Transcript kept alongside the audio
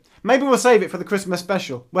Maybe we'll save it for the Christmas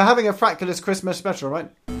special. We're having a Fraculous Christmas special,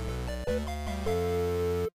 right?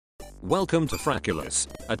 Welcome to Fraculous,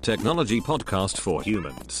 a technology podcast for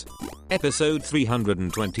humans. Episode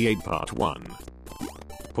 328, Part 1.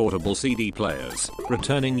 Portable CD players,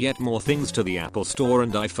 returning yet more things to the Apple Store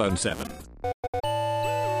and iPhone 7.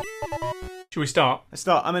 Should we start? Let's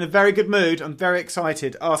start. I'm in a very good mood. I'm very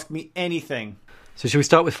excited. Ask me anything. So should we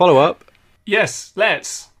start with follow-up? Yes,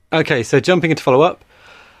 let's. Okay, so jumping into follow-up.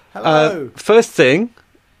 Hello. First thing,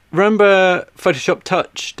 remember Photoshop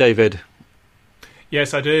Touch, David?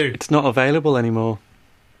 Yes, I do. It's not available anymore.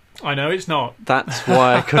 I know it's not. That's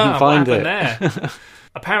why I couldn't find what it. happened there?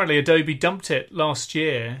 Apparently Adobe dumped it last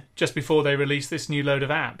year, just before they released this new load of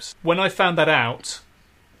apps. When I found that out,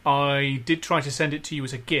 I did try to send it to you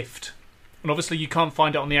as a gift. And obviously you can't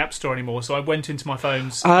find it on the App Store anymore, so I went into my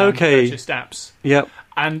phones and purchased apps. Yep.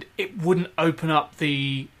 And it wouldn't open up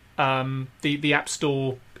the App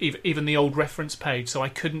Store, even the old reference page, so I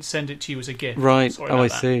couldn't send it to you as a gift. Right. Sorry about I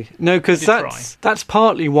that. see. No, because that's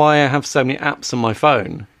partly why I have so many apps on my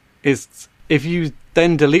phone. Is if you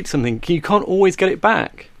then delete something, you can't always get it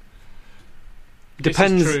back. This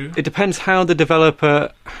is true. It depends how the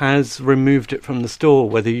developer has removed it from the store,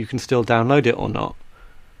 whether you can still download it or not.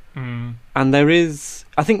 Mm. And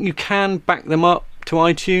I think you can back them up to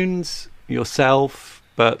iTunes yourself,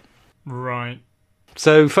 but... Right.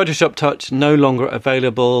 So Photoshop Touch no longer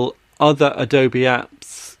available. Other Adobe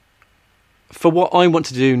apps, for what I want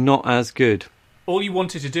to do, not as good. All you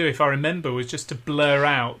wanted to do, if I remember, was just to blur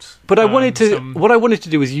out. But what I wanted to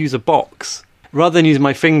do was use a box. Rather than use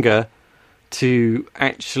my finger to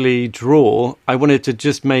actually draw, I wanted to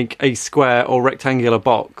just make a square or rectangular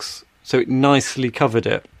box so it nicely covered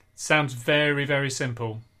it. Sounds very, very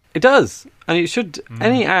simple. It does. And it should.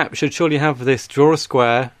 Any app should surely have this: draw a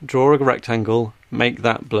square, draw a rectangle, make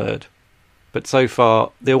that blurred. But so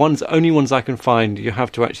far, the only ones I can find, you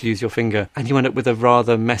have to actually use your finger, and you end up with a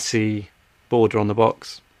rather messy border on the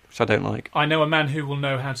box, which I don't like. I know a man who will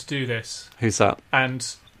know how to do this. Who's that? And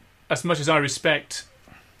as much as I respect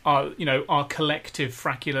our collective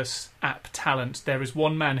Fraculous app talent, there is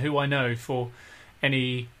one man who I know for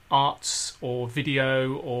any arts or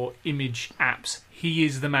video or image apps. He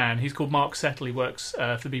is the man. He's called Mark Settle. He works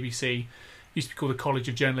for the BBC. Used to be called the College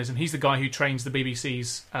of Journalism. He's the guy who trains the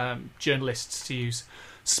BBC's journalists to use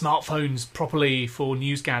smartphones properly for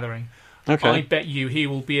news gathering. Okay. I bet you he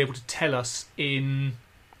will be able to tell us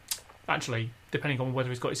actually, depending on whether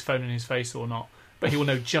he's got his phone in his face or not, but he will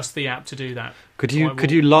know just the app to do that. Could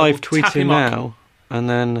you live tweet him now, and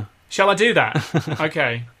then... Shall I do that?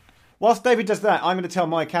 Okay. Whilst David does that, I'm going to tell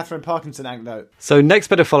my Catherine Parkinson anecdote. So next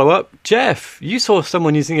bit of follow-up. Jeff, you saw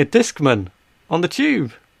someone using a Discman on the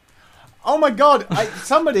tube. Oh my God,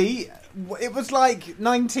 it was like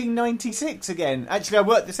 1996 again. Actually, I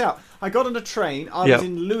worked this out. I got on a train. I was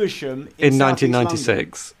in Lewisham in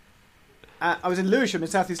 1996. I was in Lewisham in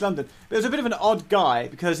South East London. But it was a bit of an odd guy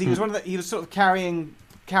because he was he was sort of carrying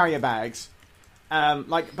carrier bags,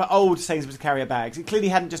 but old Sainsbury's carrier bags. He clearly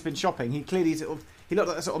hadn't just been shopping. He looked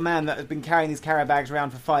like the sort of man that has been carrying these carrier bags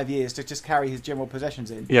around for 5 years to just carry his general possessions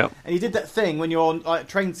in. Yeah. And he did that thing when you're on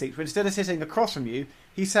train seats, where instead of sitting across from you,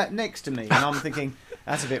 he sat next to me. And I'm thinking,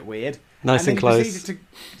 that's a bit weird. Nice and close. A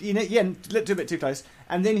little bit too close.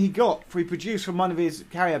 And then he produced from one of his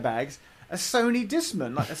carrier bags a Sony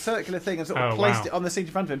Discman, like a circular thing, and sort of placed it on the seat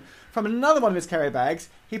in front of him. From another one of his carrier bags,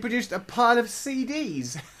 he produced a pile of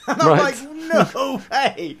CDs. And I'm like, no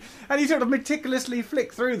way! And he sort of meticulously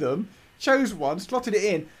flicked through them, chose one, slotted it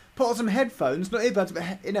in, put on some headphones, not earbuds, but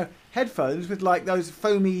headphones with like those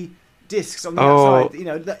foamy discs on the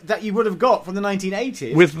outside, that you would have got from the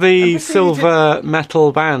 1980s. With the silver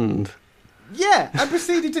metal band. Yeah, and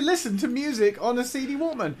proceeded to listen to music on a CD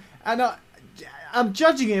Walkman. And I'm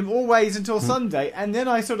judging him always until Sunday, and then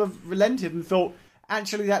I sort of relented and thought,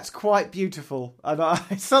 actually, that's quite beautiful. And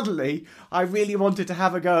I really wanted to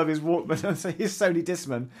have a go of his Walkman and his Sony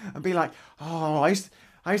Discman and be like, oh, I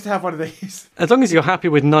used to have one of these. As long as you're happy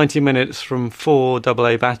with 90 minutes from 4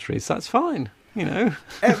 AA batteries, that's fine. It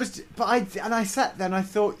was, I sat there and I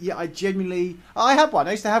thought, I had one.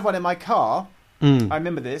 I used to have one in my car. I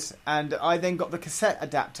remember this, and I then got the cassette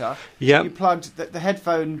adapter. Yep. You plugged the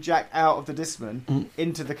headphone jack out of the Discman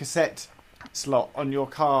into the cassette slot on your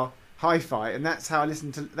car hi-fi, and that's how I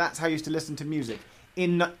used to listen to music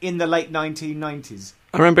in the late 1990s.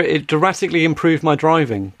 I remember it drastically improved my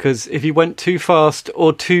driving, because if you went too fast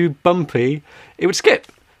or too bumpy, it would skip.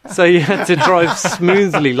 So you had to drive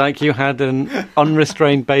smoothly like you had an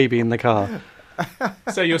unrestrained baby in the car.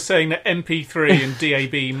 So you're saying that MP3 and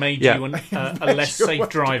DAB made you a less safe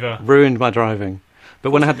driver? Ruined my driving.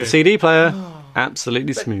 But when I had the CD player,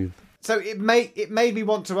 absolutely smooth. So it made me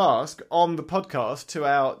want to ask on the podcast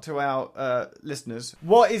to our listeners,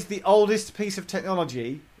 what is the oldest piece of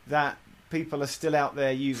technology that people are still out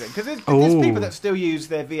there using? Because there's people that still use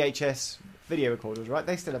their VHS video recorders, right?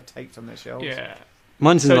 They still have tapes on their shelves. Yeah.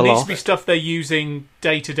 Mine's in the So it needs loft. to be stuff they're using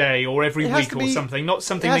day to day or every week or something, not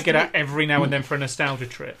something they get out every now and then for a nostalgia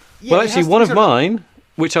trip. Yeah, Well, actually, one of mine,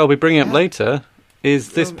 which I'll be bringing up later,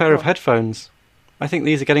 is this pair of headphones. I think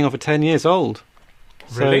these are getting over 10 years old.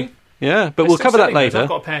 Really? So, yeah, but we'll cover that later. I've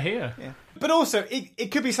got a pair here. Yeah. But also, it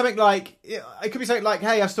could be something like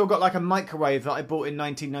hey, I've still got like a microwave that I bought in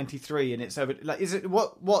 1993, and it's over. Like, is it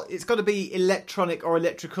what? It's got to be electronic or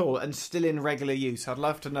electrical and still in regular use. I'd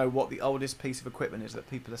love to know what the oldest piece of equipment is that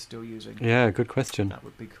people are still using. Yeah, good question. That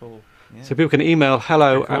would be cool. Yeah. So people can email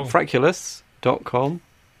hello@fraculous.com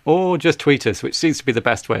or just tweet us, which seems to be the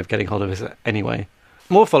best way of getting hold of us anyway.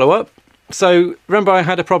 More follow-up. So remember, I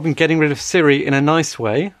had a problem getting rid of Siri in a nice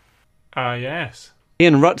way. Yes.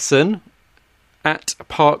 Ian Rutson at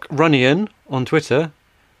ParkRunnian on Twitter,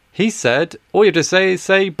 he said, all you have to say is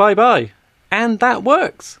say bye-bye. And that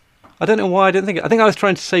works. I don't know why I didn't think it. I think I was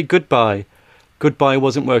trying to say goodbye. Goodbye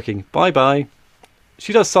wasn't working. Bye-bye.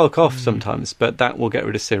 She does sulk off sometimes, but that will get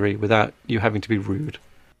rid of Siri without you having to be rude.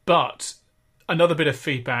 But another bit of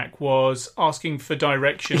feedback was asking for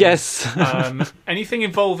directions. Yes. Anything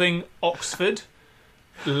involving Oxford,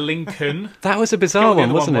 Lincoln. That was a bizarre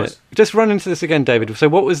one, wasn't it? Just run into this again, David. So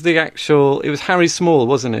what was the actual... It was Harry Small,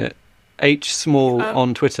 wasn't it? H Small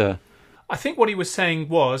on Twitter. I think what he was saying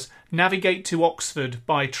was navigate to Oxford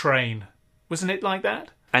by train. Wasn't it like that?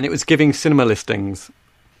 And it was giving cinema listings.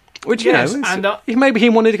 Which, yes, maybe he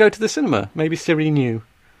wanted to go to the cinema. Maybe Siri knew.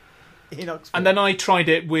 And then I tried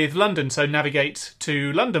it with London, so navigate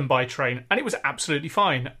to London by train, and it was absolutely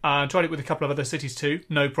fine. I tried it with a couple of other cities too,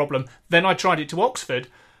 no problem. Then I tried it to Oxford,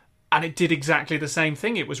 and it did exactly the same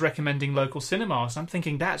thing. It was recommending local cinemas. I'm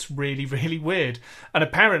thinking, that's really, really weird. And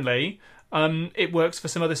apparently, it works for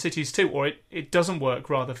some other cities too, or it doesn't work,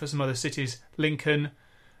 rather, for some other cities. Lincoln,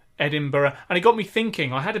 Edinburgh. And it got me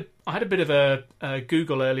thinking. I had a bit of a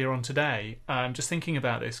Google earlier on today, just thinking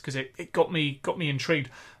about this, because it got me intrigued.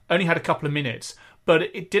 Only had a couple of minutes, but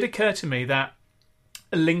it did occur to me that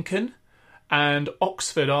Lincoln and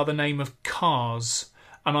Oxford are the name of cars,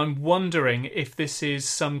 and I'm wondering if this is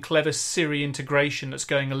some clever Siri integration that's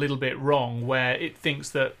going a little bit wrong, where it thinks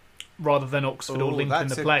that rather than Oxford or Lincoln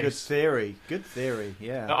the place. Good theory,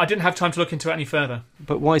 yeah. I didn't have time to look into it any further.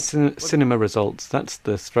 But why cinema results? That's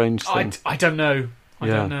the strange thing. I don't know. I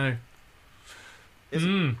don't know.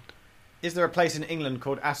 Is there a place in England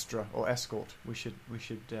called Astra or Escort? We should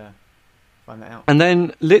find that out. And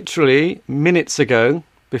then, literally minutes ago,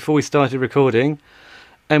 before we started recording,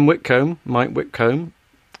 Mike Whitcomb,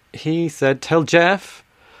 he said, "Tell Jeff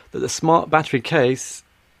that the smart battery case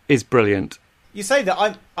is brilliant." You say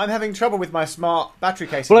that I'm having trouble with my smart battery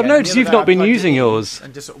case. Well, I've noticed you've not been using yours,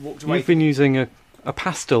 and just sort of walked away. You've been using a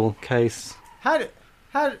pastel case. How did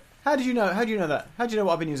you know? How do you know that? How do you know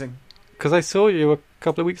what I've been using? Because I saw you a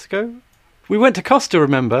couple of weeks ago. We went to Costa,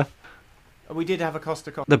 remember? We did have a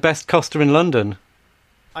Costa. The best Costa in London.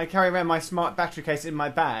 I carry around my smart battery case in my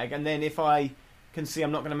bag, and then if I can see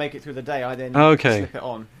I'm not going to make it through the day, I then slip it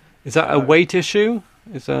on. Is that a weight issue?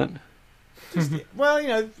 Is that...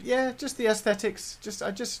 Well, just the aesthetics.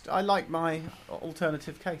 I like my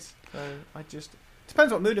alternative case. So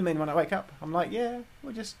depends what mood I'm in when I wake up. I'm like,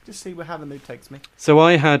 we'll just see how the mood takes me. So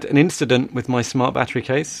I had an incident with my smart battery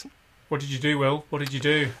case. What did you do, Will? What did you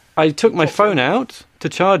do? I took my phone out to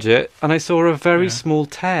charge it, and I saw a very small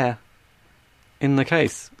tear in the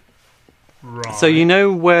case. Right. So you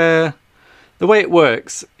know where... The way it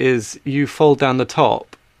works is you fold down the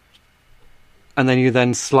top, and then you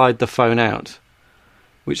then slide the phone out,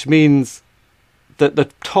 which means that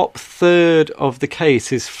the top third of the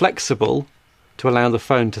case is flexible to allow the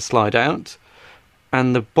phone to slide out,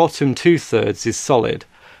 and the bottom 2/3 is solid.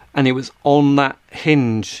 And it was on that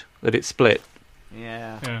hinge that it split.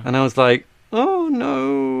 Yeah. And I was like, oh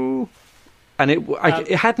no. And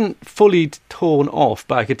it hadn't fully torn off,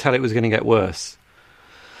 but I could tell it was going to get worse.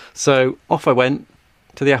 So off I went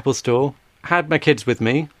to the Apple store, had my kids with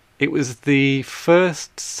me. It was the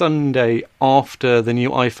first Sunday after the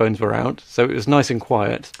new iPhones were out, so it was nice and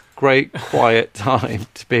quiet. Great quiet time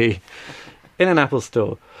to be in an Apple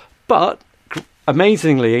store. But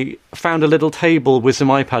amazingly, found a little table with some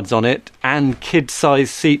iPads on it and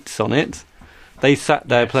kid-sized seats on it. They sat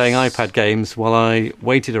there playing iPad games while I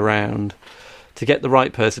waited around to get the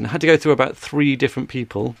right person. I had to go through about 3 different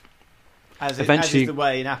people. As is the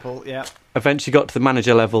way in Apple, yeah. Eventually got to the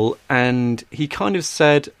manager level, and he kind of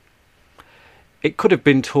said, it could have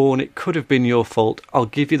been torn, it could have been your fault. I'll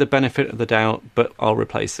give you the benefit of the doubt, but I'll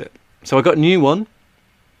replace it. So I got a new one.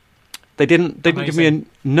 They didn't give me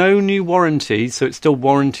no new warranty, so it's still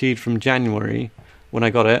warranted from January when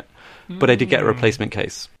I got it, but I did get a replacement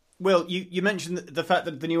case. Will, you mentioned the fact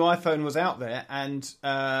that the new iPhone was out there and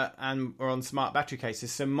were on smart battery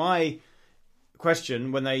cases. So my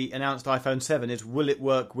question when they announced iPhone 7 is, will it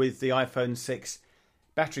work with the iPhone 6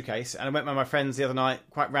 battery case? And I went with my friends the other night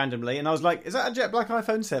quite randomly, and I was like, is that a jet black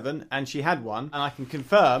iPhone 7? And she had one, and I can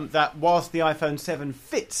confirm that whilst the iPhone 7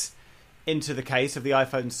 fits into the case of the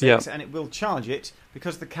iPhone 6, and it will charge it,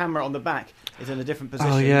 because the camera on the back is in a different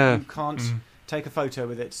position, you can't take a photo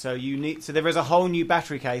with it. So there is a whole new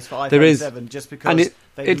battery case for iPhone 7 just because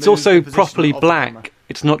it's also properly black.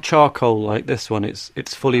 It's not charcoal like this one.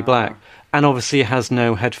 It's fully black, and obviously it has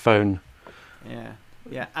no headphone.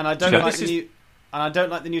 Yeah, and I don't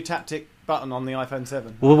like the new taptic button on the iPhone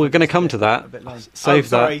 7. Well, we're going to come to that.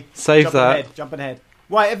 Save that. Jumping ahead.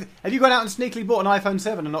 Why have you gone out and sneakily bought an iPhone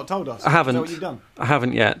 7 and not told us? I haven't. Is that what you've done? I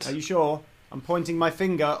haven't yet. Are you sure? I'm pointing my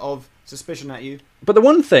finger of suspicion at you. But the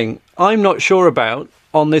one thing I'm not sure about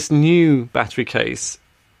on this new battery case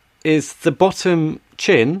is the bottom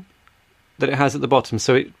chin that it has at the bottom.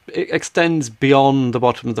 So it extends beyond the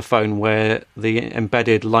bottom of the phone where the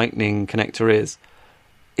embedded lightning connector is.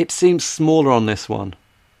 It seems smaller on this one.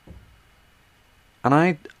 And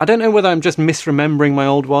I don't know whether I'm just misremembering my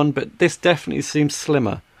old one, but this definitely seems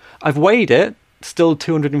slimmer. I've weighed it, still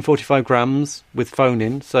 245 grams with phone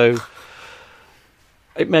in, so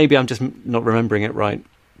maybe I'm just not remembering it right.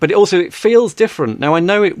 But it feels different. Now, I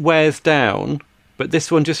know it wears down, but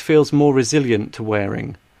this one just feels more resilient to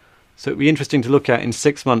wearing. So it'd be interesting to look at in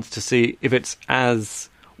 6 months to see if it's as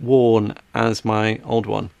worn as my old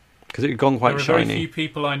one, because it had gone quite shiny. There are very few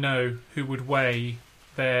people I know who would weigh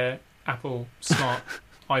their Apple Smart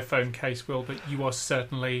iPhone case, Will, but you are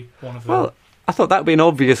certainly one of them. Well, I thought that would be an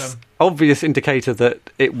obvious indicator that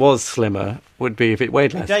it was slimmer would be if it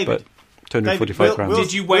weighed less, David, but 245 grams.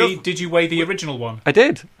 Did you weigh the original one? I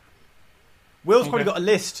did. Will's probably got a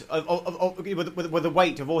list with the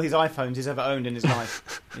weight of all his iPhones he's ever owned in his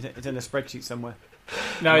life. It's in a spreadsheet somewhere.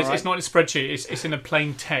 No, it's not in a spreadsheet. It's in a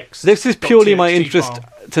plain text. This is purely my interest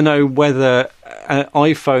to know whether an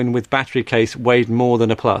iPhone with battery case weighed more than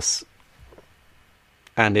a Plus.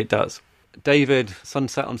 And it does. David,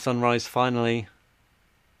 Sunset on Sunrise, finally.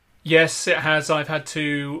 Yes, it has. I've had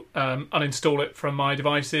to uninstall it from my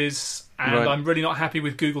devices, and I'm really not happy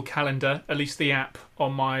with Google Calendar. At least the app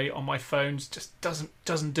on my phones just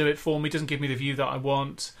doesn't do it for me. Doesn't give me the view that I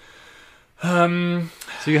want. So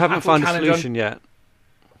you haven't found a solution yet?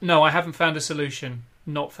 No, I haven't found a solution.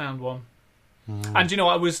 Not found one. And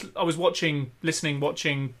I was watching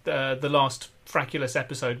the last Fraculous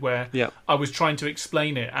episode where I was trying to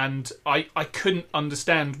explain it, and I couldn't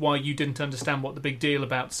understand why you didn't understand what the big deal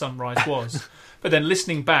about Sunrise was. But then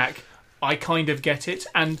listening back, I kind of get it.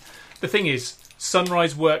 And the thing is,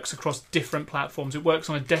 Sunrise works across different platforms. It works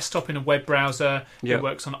on a desktop in a web browser. It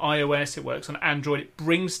works on iOS. It works on Android. It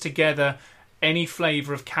brings together any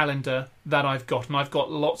flavour of calendar that I've got. And I've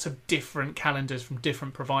got lots of different calendars from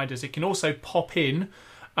different providers. It can also pop in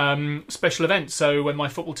special events. So when my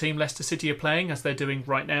football team, Leicester City, are playing, as they're doing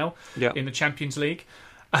right now in the Champions League,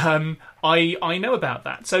 I know about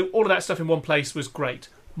that. So all of that stuff in one place was great.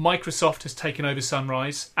 Microsoft has taken over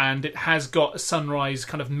Sunrise, and it has got a Sunrise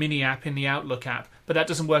kind of mini app in the Outlook app, but that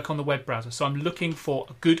doesn't work on the web browser. So I'm looking for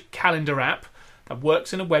a good calendar app that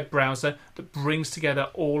works in a web browser that brings together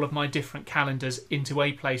all of my different calendars into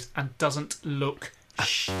a place and doesn't look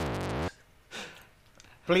bleep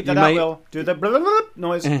that out, Will. Do the bleep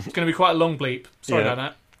noise. It's going to be quite a long bleep. Sorry about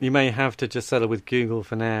that. You may have to just settle with Google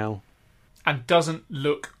for now. And doesn't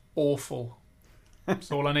look awful.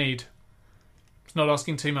 That's all I need. It's not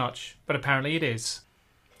asking too much, but apparently it is.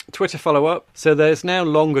 Twitter follow-up. So there's now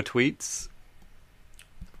longer tweets.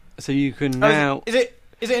 So you can now...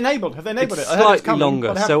 Is it enabled? Have they enabled it? Slightly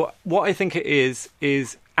longer. So what I think it is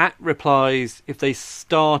at replies, if they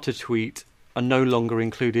start a tweet, are no longer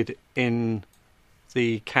included in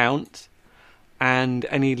the count, and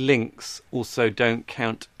any links also don't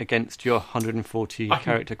count against your 140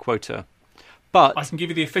 character quota. But I can give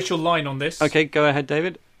you the official line on this. Okay, go ahead,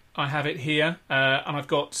 David. I have it here, and I've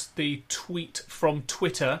got the tweet from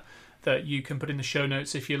Twitter that you can put in the show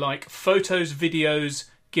notes if you like. Photos, videos,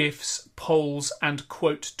 GIFs, polls, and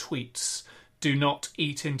quote tweets do not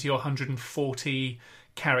eat into your 140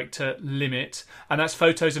 character limit. And that's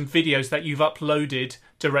photos and videos that you've uploaded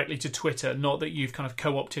directly to Twitter, not that you've kind of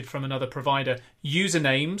co-opted from another provider.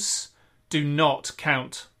 Usernames do not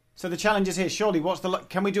count So the challenge is here. Surely,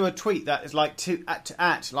 can we do a tweet that is like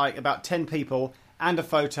at like about 10 people and a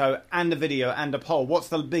photo and a video and a poll? What's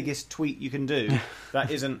the biggest tweet you can do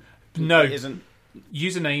that isn't? No. That isn't.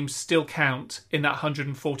 Usernames still count in that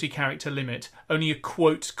 140 character limit. Only a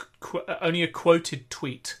quoted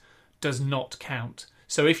tweet does not count.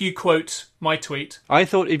 So if you quote my tweet... I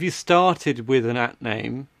thought if you started with an @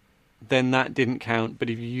 name, then that didn't count.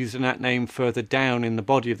 But if you used an @ name further down in the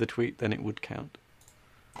body of the tweet, then it would count.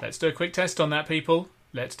 Let's do a quick test on that, people.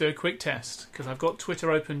 Let's do a quick test. Because I've got Twitter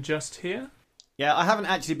open just here. Yeah, I haven't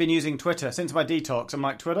actually been using Twitter since my detox. I'm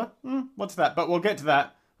like, Twitter? What's that? But we'll get to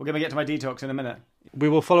that. We're going to get to my detox in a minute. We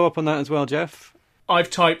will follow up on that as well, Jeff. I've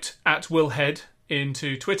typed @WillHead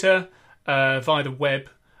into Twitter via the web,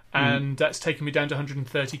 and that's taken me down to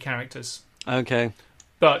 130 characters. Okay.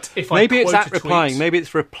 But if maybe I it's quote at replying. Maybe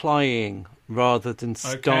it's replying rather than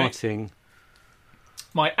starting. Okay.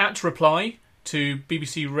 My @reply to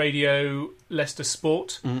BBC Radio Leicester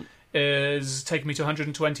Sport is taking me to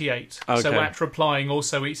 128. Okay. So @replying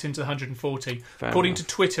also eats into 140. Fair According enough. to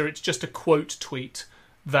Twitter, it's just a quote tweet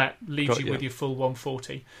that leaves you with your full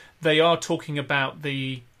 140. They are talking about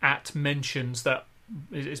the @mentions that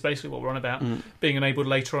is basically what we're on about, being enabled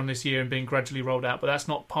later on this year and being gradually rolled out, but that's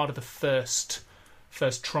not part of the first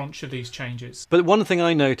tranche of these changes. But one thing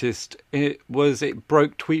I noticed it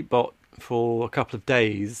broke Tweetbot for a couple of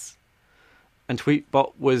days, and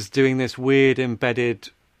Tweetbot was doing this weird embedded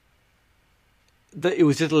that it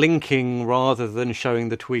was just linking rather than showing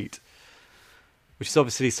the tweet, which is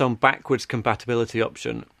obviously some backwards compatibility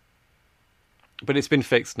option. But it's been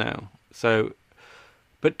fixed now.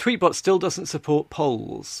 But Tweetbot still doesn't support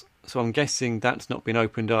polls, so I'm guessing that's not been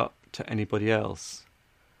opened up to anybody else.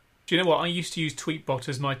 Do you know what? I used to use Tweetbot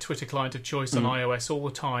as my Twitter client of choice on iOS all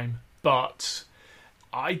the time, but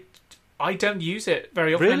I don't use it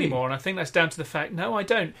very often anymore, and I think that's down to the fact, no, I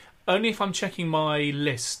don't. Only if I'm checking my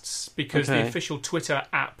lists, because the official Twitter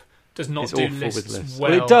app does not do lists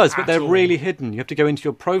well. Well, it does, but they're really hidden. You have to go into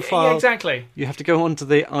your profile. Yeah, exactly. You have to go onto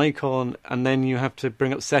the icon, and then you have to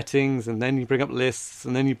bring up settings, and then you bring up lists,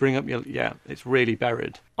 and then you bring up your... Yeah, it's really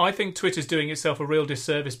buried. I think Twitter's doing itself a real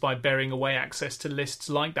disservice by bearing away access to lists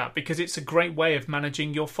like that, because it's a great way of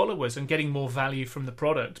managing your followers and getting more value from the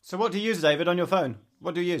product. So what do you use, David, on your phone?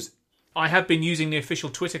 What do you use? I have been using the official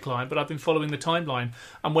Twitter client, but I've been following the timeline.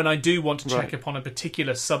 And when I do want to check upon a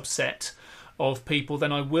particular subset of people,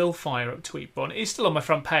 then I will fire up Tweetbot. It's still on my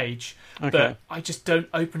front page, but I just don't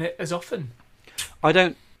open it as often. I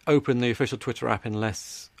don't open the official Twitter app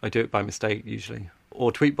unless I do it by mistake, usually.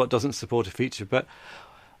 Or Tweetbot doesn't support a feature. But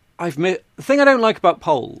the thing I don't like about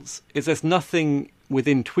polls is there's nothing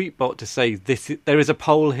within Tweetbot to say there is a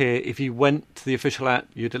poll here. If you went to the official app,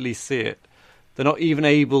 you'd at least see it. They're not even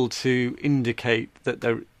able to indicate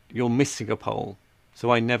that you're missing a poll. So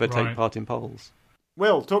I never take part in polls.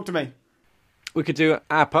 Will, talk to me. We could do an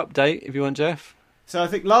app update if you want, Jeff. So I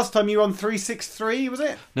think last time you were on 363, was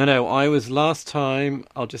it? No, I was last time,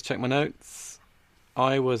 I'll just check my notes,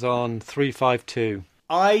 I was on 352.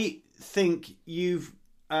 I think you've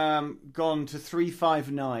gone to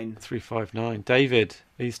 359. 359. David,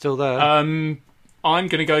 are you still there? I'm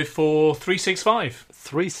going to go for 365.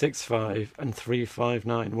 365 and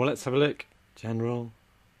 359. Well, let's have a look. General,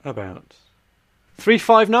 about.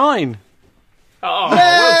 359! Oh,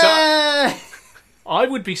 well done. I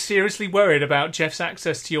would be seriously worried about Jeff's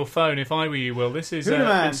access to your phone if I were you, Will. This is been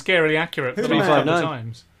scarily accurate for the last couple of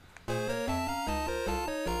times.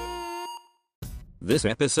 This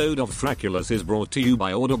episode of Fraculous is brought to you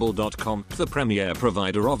by Audible.com, the premier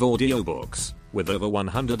provider of audiobooks. With over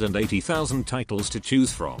 180,000 titles to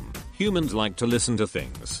choose from, humans like to listen to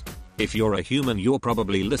things. If you're a human, you're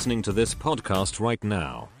probably listening to this podcast right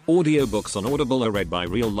now. Audiobooks on Audible are read by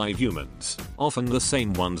real live humans, often the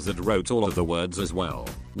same ones that wrote all of the words as well.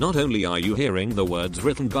 Not only are you hearing the words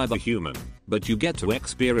written by the human, but you get to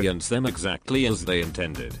experience them exactly as they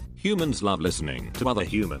intended. Humans love listening to other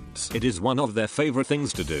humans. It is one of their favorite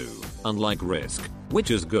things to do, unlike Risk,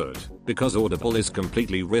 which is good, because Audible is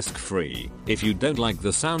completely risk-free. If you don't like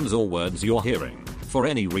the sounds or words you're hearing, for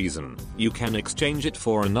any reason, you can exchange it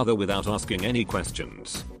for another without asking any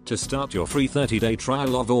questions. To start your free 30-day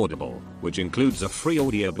trial of Audible, which includes a free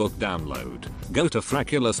audiobook download, go to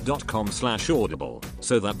fraculous.com/audible,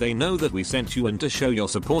 so that they know that we sent you and to show your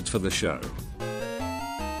support for the show.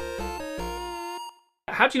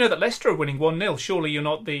 How do you know that Leicester are winning 1-0? Surely you're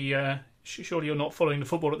not surely you're not following the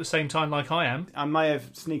football at the same time like I am. I may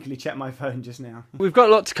have sneakily checked my phone just now. We've got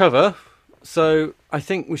a lot to cover, so I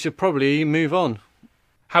think we should probably move on.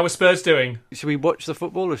 How are Spurs doing? Should we watch the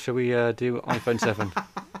football or should we do iPhone 7?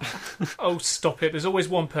 Oh, stop it. There's always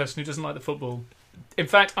one person who doesn't like the football. In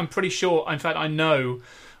fact, I'm pretty sure. In fact, I know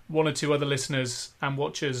one or two other listeners and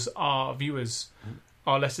watchers are viewers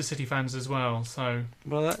are Leicester City fans as well. So,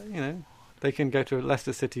 well, they can go to a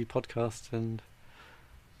Leicester City podcast and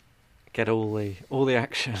get all the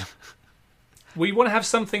action. We want to have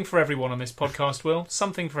something for everyone on this podcast, Will.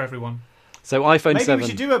 Something for everyone. So iPhone 7.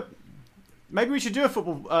 Maybe we should do a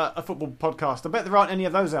football podcast. I bet there aren't any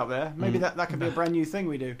of those out there. Maybe that could be a brand new thing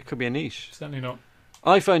we do. It could be a niche. Certainly not.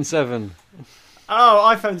 iPhone 7.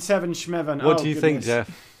 Oh, iPhone 7 Schmeven. What do you think, Jeff?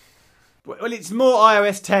 Well, it's more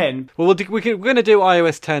iOS 10. Well, we're going to do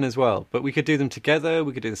iOS 10 as well, but we could do them together.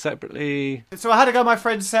 We could do them separately. So I had to go my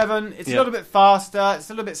friend 7. It's a little bit faster. It's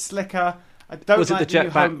a little bit slicker. I don't like the new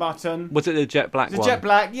home button. Was it the jet black one? The jet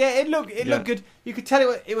black. Yeah, it looked good. You could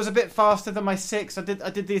tell it was a bit faster than my 6. I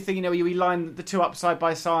did the thing, where you line the two up side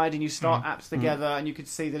by side and you start apps together, and you could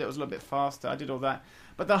see that it was a little bit faster. I did all that.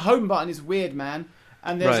 But the home button is weird, man.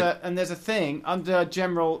 And there's a thing under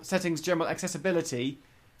general settings, general accessibility.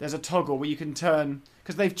 There's a toggle where you can turn,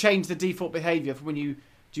 because they've changed the default behaviour for when do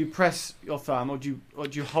you press your thumb or do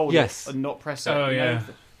you hold it and not press it? Oh yeah,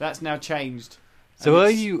 that's now changed. So are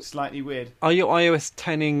you slightly weird? Are you iOS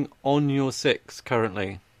 10ing on your 6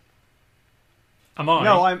 currently? Am I?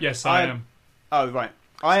 No, I am. Oh right,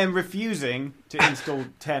 I am refusing to install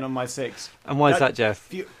 10 on my 6. And why is that,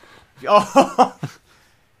 Jeff? Is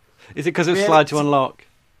it because of slide to unlock?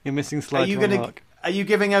 You're missing slide to unlock. Are you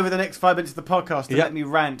giving over the next 5 minutes of the podcast to let me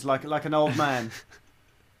rant like an old man?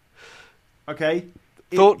 Okay.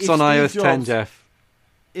 Thoughts on iOS 10, Jeff?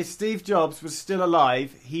 If Steve Jobs was still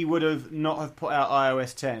alive, he would have not have put out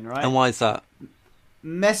iOS 10, right? And why is that?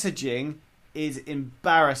 Messaging is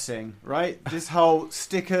embarrassing, right? This whole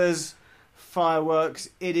stickers, fireworks,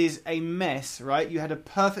 it is a mess, right? You had a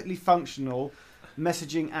perfectly functional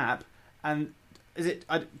messaging app, and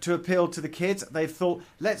to appeal to the kids, they've thought,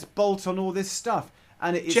 let's bolt on all this stuff.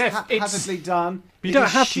 And it is haphazardly done. But you don't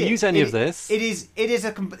have to use any of this. It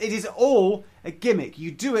is all a gimmick.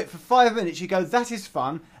 You do it for 5 minutes. You go, that is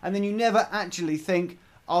fun, and then you never actually think,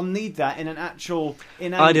 I'll need that in an actual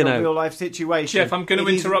real life situation. Jeff, I'm going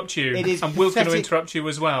to interrupt you. And Will's going to interrupt you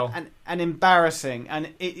as well. And embarrassing. And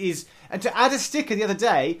it is. And to add a sticker the other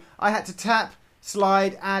day, I had to tap,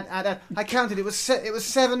 slide, add. I counted. It was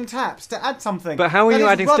 7 taps to add something. But how are you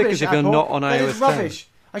adding stickers if you're not on iOS 10? That is rubbish.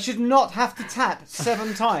 I should not have to tap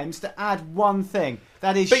 7 times to add one thing.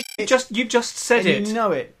 That is you've just said it. You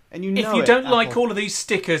know it. And you know if you don't like all of these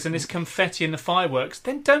stickers and this confetti and the fireworks,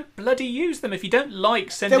 then don't bloody use them. If you don't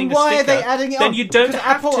like sending a sticker, then why are they adding it then on? You don't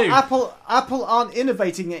have to. Apple aren't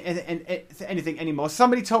innovating anything anymore.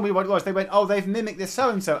 Somebody told me what it was. They went, they've mimicked this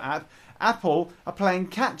so-and-so app. Apple are playing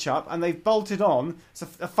catch-up, and they've bolted on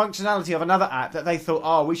a functionality of another app that they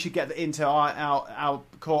thought, we should get into our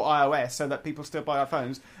core iOS so that people still buy our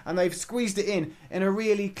phones, and they've squeezed it in a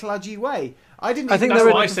really kludgy way. I think that's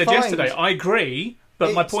what I said yesterday. I agree,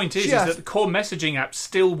 but my point is that the core messaging app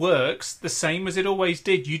still works the same as it always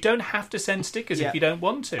did. You don't have to send stickers if you don't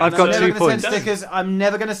want to. I've got 2 points. Send stickers. I'm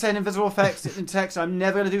never going to send invisible effects in text. I'm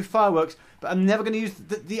never going to do fireworks, but I'm never going to use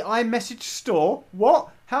the iMessage store. What?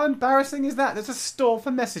 How embarrassing is that? There's a store for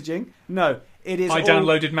messaging. No, it is. I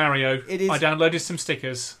downloaded Mario. I downloaded some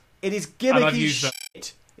stickers. It is gimmicky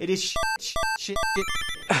shit. It is shit.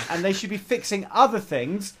 And they should be fixing other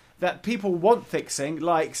things that people want fixing,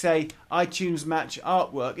 like, say, iTunes Match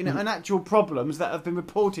artwork, and actual problems that have been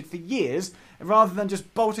reported for years, rather than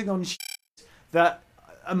just bolting on shit that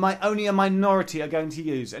only a minority are going to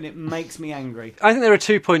use, and it makes me angry. I think there are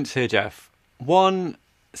 2 points here, Jeff. One,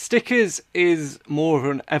 stickers is more of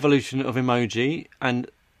an evolution of emoji,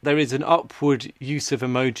 and there is an upward use of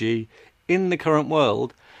emoji in the current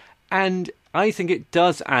world, and I think it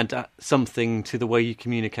does add something to the way you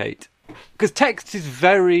communicate. Because text is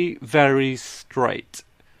very, very straight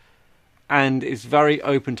and is very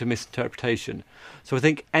open to misinterpretation. So I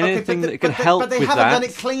think anything that can help with that... But they haven't done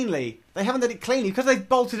it cleanly. They haven't done it cleanly because they've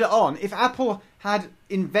bolted it on. If Apple had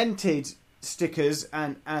invented stickers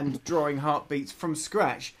and drawing heartbeats from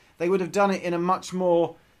scratch, they would have done it in a much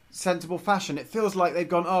more sensible fashion. It feels like they've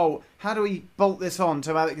gone, how do we bolt this on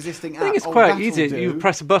to our existing app? I think it's quite easy. You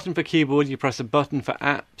press a button for keyboard, you press a button for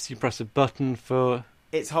apps, you press a button for...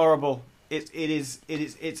 It's horrible.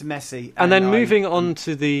 It's messy. And then moving on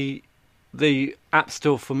to the App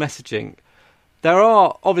Store for messaging, there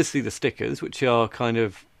are obviously the stickers, which are kind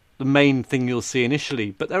of the main thing you'll see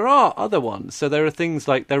initially, but there are other ones. So there are things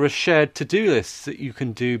like there are shared to-do lists that you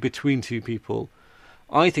can do between 2 people.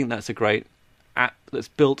 I think that's a great app that's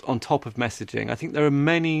built on top of messaging. I think there are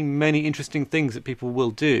many, many interesting things that people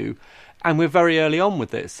will do, and we're very early on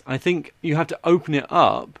with this. I think you have to open it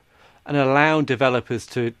up and allow developers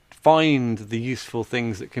to find the useful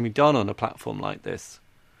things that can be done on a platform like this.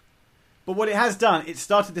 But what it has done, it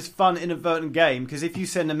started this fun, inadvertent game, because if you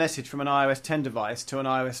send a message from an iOS 10 device to an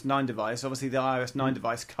iOS 9 device, obviously the iOS 9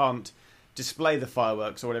 device can't display the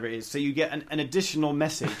fireworks or whatever it is. So you get an additional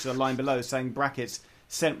message, a line below, saying brackets,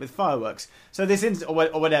 sent with fireworks. So this or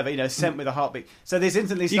whatever, sent with a heartbeat. So this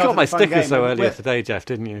instantly started. You got my a fun sticker game so earlier today, Jeff,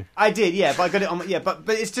 didn't you? I did, yeah, but I got it on. Yeah, but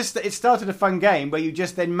it's just that it started a fun game where you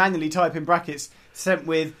just then manually type in brackets sent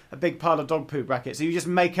with a big pile of dog poo brackets. So you just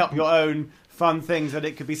make up your own fun things that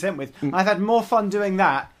it could be sent with. I've had more fun doing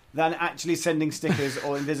that than actually sending stickers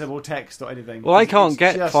or invisible text or anything. Well, I can't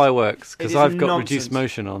get fireworks because I've got reduced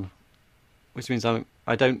motion on, which means I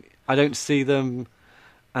don't see them.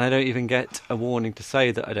 And I don't even get a warning to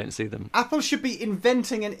say that I don't see them. Apple should be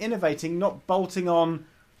inventing and innovating, not bolting on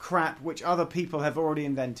crap which other people have already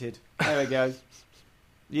invented. There we go.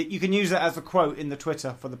 You can use that as a quote in the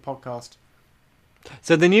Twitter for the podcast.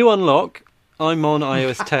 So the new unlock, I'm on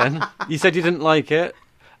iOS 10. You said you didn't like it.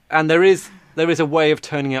 And there is a way of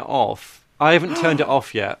turning it off. I haven't turned it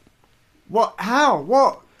off yet. What? How?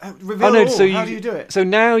 What? Reveal how do you do it? So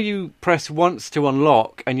now you press once to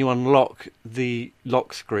unlock, and you unlock the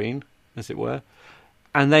lock screen, as it were,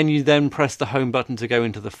 and then you press the home button to go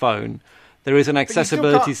into the phone. There is an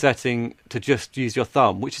accessibility setting to just use your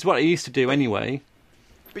thumb, which is what I used to do anyway.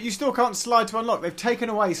 But you still can't slide to unlock. They've taken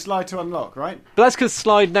away slide to unlock, right? But that's because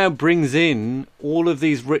Slide now brings in all of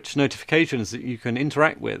these rich notifications that you can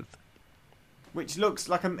interact with. Which looks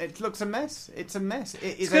like a mess. It's a mess.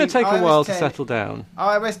 It's going to take a while to settle down.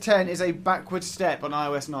 iOS 10 is a backward step on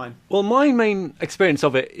iOS 9. Well, my main experience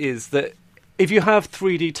of it is that if you have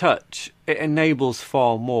 3D touch, it enables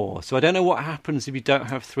far more. So I don't know what happens if you don't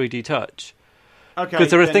have 3D touch. Okay,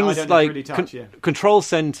 because there are things like touch, Control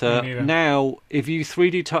Center. Now, if you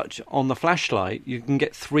 3D touch on the flashlight, you can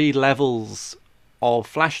get 3 levels of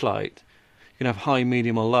flashlight. You can have high,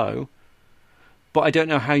 medium, or low. But I don't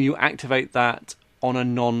know how you activate that on a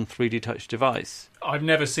non-3D touch device. I've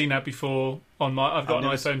never seen that before. I've got an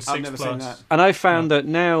iPhone 6 Plus. And I found that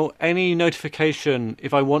now any notification,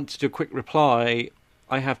 if I want to do a quick reply,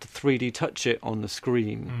 I have to 3D touch it on the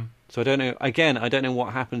screen. So I don't know. Again, I don't know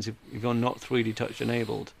what happens if you're not 3D touch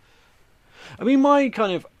enabled. I mean, my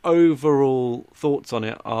kind of overall thoughts on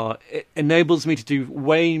it are it enables me to do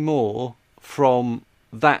way more from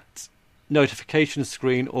that notification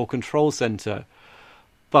screen or Control Center.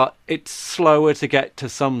 But it's slower to get to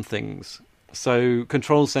some things. So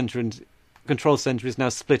Control Center is now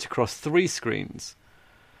split across 3 screens.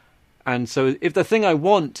 And so if the thing I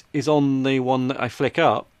want is on the one that I flick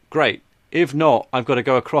up, great. If not, I've got to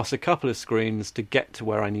go across a couple of screens to get to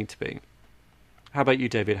where I need to be. How about you,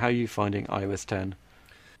 David? How are you finding iOS 10?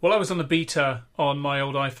 Well, I was on the beta on my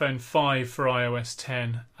old iPhone 5 for iOS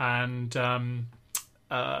 10, and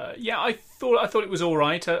I thought it was all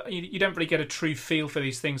right. You don't really get a true feel for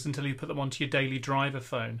these things until you put them onto your daily driver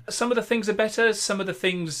phone. Some of the things are better. Some of the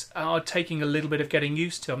things are taking a little bit of getting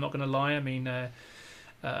used to. I'm not going to lie. I mean,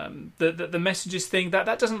 the messages thing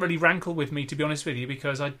that doesn't really rankle with me, to be honest with you,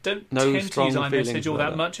 because I don't tend to use iMessage all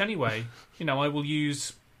that much anyway. I will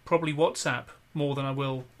use probably WhatsApp more than I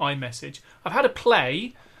will iMessage. I've had a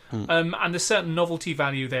play. And there's certain novelty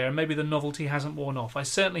value there, and maybe the novelty hasn't worn off. I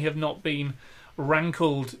certainly have not been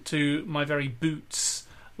rankled to my very boots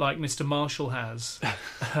like Mr. Marshall has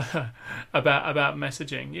about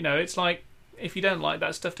messaging. It's like, if you don't like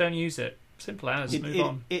that stuff, don't use it. Simple as. Move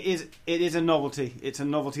on. It is a novelty. It's a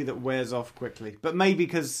novelty that wears off quickly. But maybe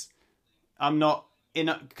because I'm not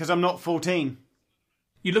 14.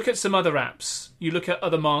 You look at some other apps, you look at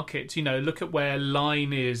other markets, look at where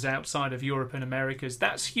Line is outside of Europe and Americas.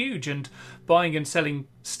 That's huge, and buying and selling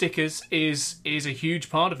stickers is a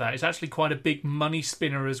huge part of that. It's actually quite a big money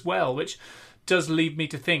spinner as well, which does lead me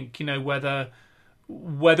to think, whether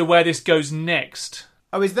where this goes next.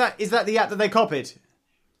 Oh, is that the app that they copied?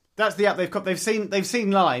 That's the app they've copied. They've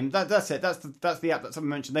seen Lime. That's it. That's the app that someone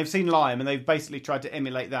mentioned. They've seen Lime, and they've basically tried to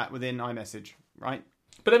emulate that within iMessage, right?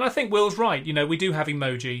 But then I think Will's right. We do have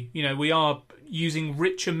emoji. We are using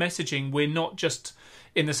richer messaging. We're not just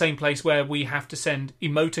in the same place where we have to send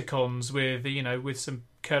emoticons with some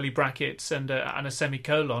curly brackets and a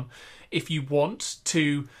semicolon. If you want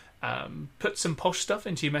to put some posh stuff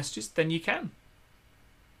into your messages, then you can.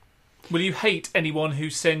 Will you hate anyone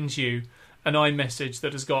who sends you an iMessage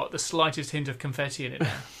that has got the slightest hint of confetti in it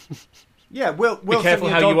now? Yeah, Will be careful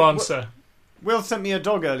how you answer. Will sent me a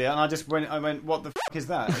dog earlier, and I went, what the f*** is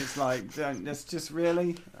that? It's like, that's just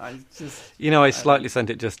really... I slightly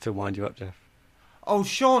sent it just to wind you up, Jeff. Oh,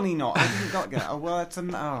 surely not. I didn't not get it. Oh, well,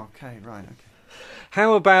 okay, right, okay.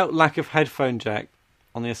 How about lack of headphone jack?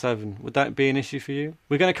 on the S7. Would that be an issue for you?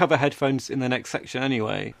 We're going to cover headphones in the next section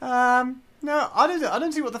anyway. No, I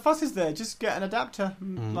don't see what the fuss is there. Just get an adapter,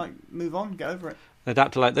 move on, get over it. An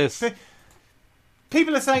adapter like this.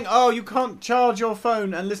 People are saying, "Oh, you can't charge your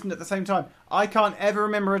phone and listen at the same time." I can't ever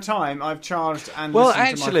remember a time I've charged and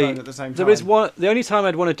listened to my phone at the same time. There is one. The only time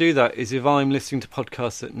I'd want to do that is if I'm listening to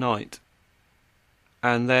podcasts at night,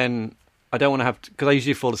 and then I don't want to have to, because I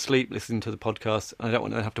usually fall asleep listening to the podcast, and I don't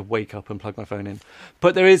want to have to wake up and plug my phone in.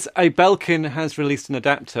 But Belkin has released an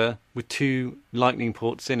adapter with 2 Lightning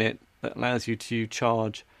ports in it that allows you to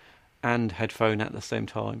charge and headphone at the same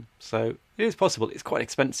time. So it is possible. It's quite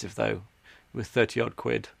expensive though, with 30 odd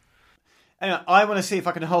quid. Anyway, I want to see if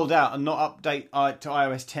I can hold out and not update to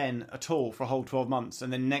iOS 10 at all for a whole 12 months,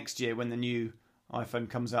 and then next year when the new iPhone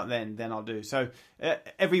comes out, then I'll do. So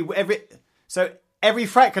every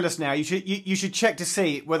Fraculous now, you should check to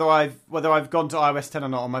see whether I've gone to iOS 10 or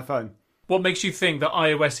not on my phone. What makes you think that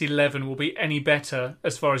iOS 11 will be any better,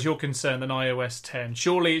 as far as you're concerned, than iOS 10?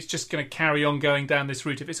 Surely it's just going to carry on going down this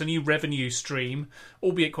route. If it's a new revenue stream,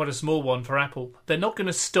 albeit quite a small one for Apple, they're not going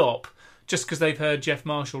to stop just because they've heard Jeff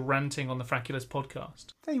Marshall ranting on the Fraculous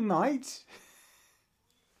podcast. They might.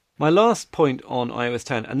 My last point on iOS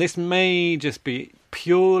 10, and this may just be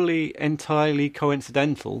purely, entirely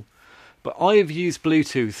coincidental, but I've used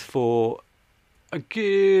Bluetooth for a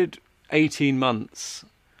good 18 months,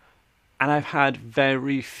 and I've had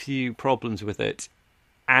very few problems with it.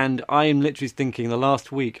 And I am literally thinking the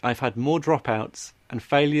last week I've had more dropouts and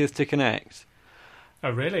failures to connect.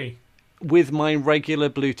 Oh, really? With my regular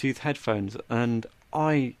Bluetooth headphones. And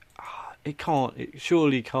it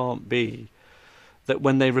surely can't be that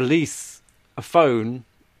when they release a phone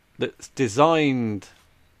that's designed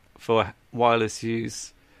for wireless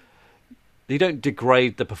use, they don't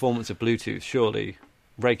degrade the performance of Bluetooth, surely.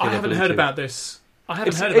 Regular I haven't Bluetooth. Heard about this.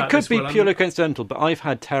 It could be purely coincidental, but I've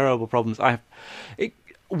had terrible problems.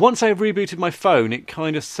 Once I rebooted my phone, it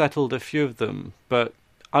kind of settled a few of them, but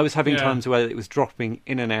I was having times where it was dropping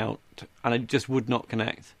in and out, and I just would not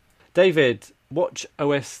connect. David, watch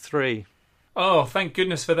OS 3. Oh, thank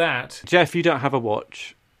goodness for that. Jeff, you don't have a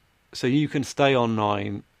watch, so you can stay on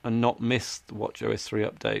 9 and not miss the watch OS 3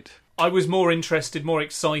 update. I was more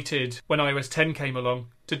excited when iOS 10 came along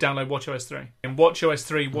to download watchOS 3. And watchOS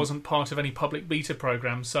 3 wasn't part of any public beta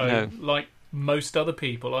program, so like most other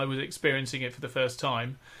people, I was experiencing it for the first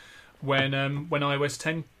time when iOS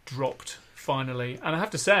 10 dropped finally. And I have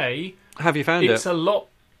to say, have you found it's a lot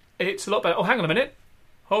better. Oh, hang on a minute.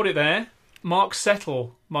 Hold it there. Mark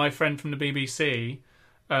Settle, my friend from the BBC,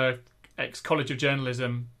 ex-College of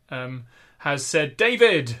Journalism, has said,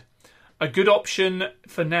 David, a good option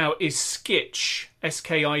for now is Skitch,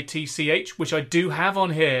 Skitch, which I do have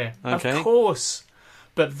on here, okay. Of course.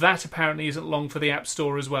 But that apparently isn't long for the App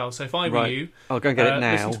Store as well. So if I were you, I'll go and get it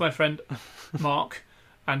now. Listen to my friend Mark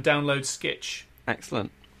and download Skitch.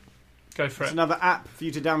 Excellent. Go for it. It's another app for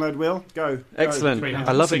you to download, Will. Go. Excellent.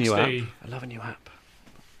 I love a new app.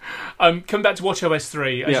 Come back to watchOS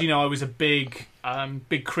 3. As you know, I was a big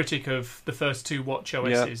critic of the first 2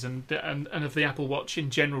 watchOSs and of the Apple Watch in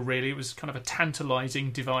general, really. It was kind of a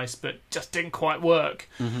tantalising device, but just didn't quite work.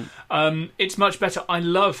 Mm-hmm. It's much better. I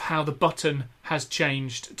love how the button has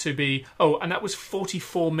changed to be... Oh, and that was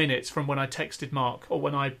 44 minutes from when I texted Mark, or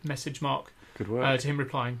when I messaged Mark. Good work. To him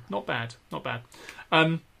replying. Not bad.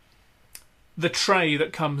 The tray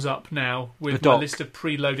that comes up now with my list of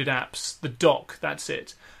preloaded apps, the dock, that's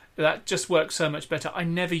it. That just works so much better. I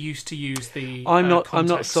never used to use the. I'm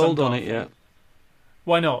not sold on it yet.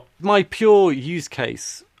 Why not? My pure use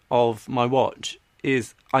case of my watch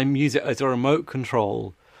is I use it as a remote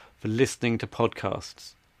control for listening to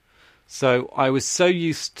podcasts. So I was so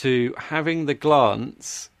used to having the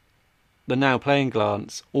glance, the now playing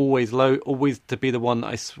glance, always to be the one that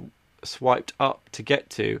I swiped up to get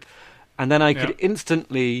to, and then I could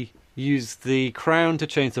instantly use the crown to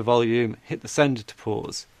change the volume, hit the sender to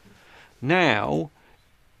pause. Now,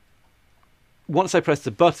 once I press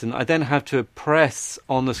the button, I then have to press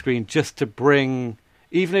on the screen just to bring,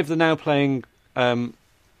 even if the now playing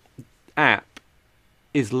app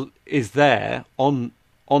is there on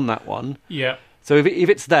that one. Yeah. So if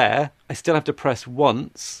it's there, I still have to press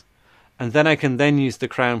once, and then I can then use the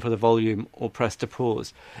crown for the volume or press to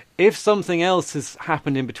pause. If something else has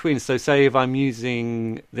happened in between, so say if I'm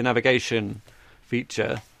using the navigation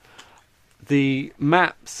feature, the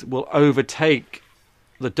maps will overtake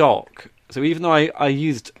the dock. So even though I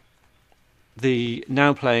used the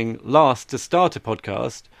now playing last to start a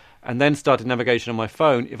podcast and then started navigation on my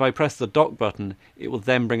phone, if I press the dock button, it will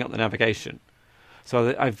then bring up the navigation.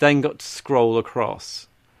 So I've then got to scroll across.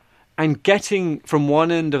 And getting from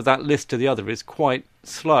one end of that list to the other is quite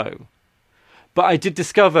slow. But I did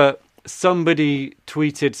discover somebody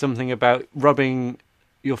tweeted something about rubbing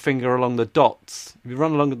your finger along the dots. If you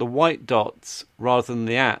run along the white dots rather than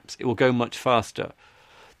the apps, it will go much faster.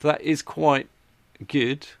 So that is quite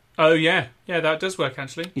good. Oh, yeah. Yeah, that does work,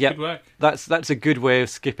 actually. Yep. Good work. That's a good way of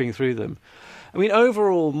skipping through them. I mean,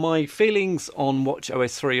 overall, my feelings on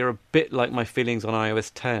watchOS 3 are a bit like my feelings on iOS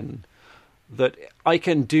 10. That I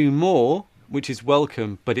can do more, which is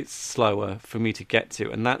welcome, but it's slower for me to get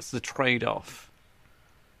to, and that's the trade-off.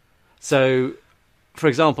 So, for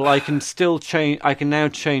example, I can now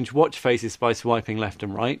change watch faces by swiping left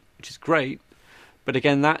and right, which is great. But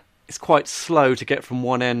again, that is quite slow to get from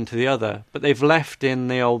one end to the other. But they've left in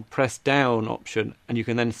the old press down option, and you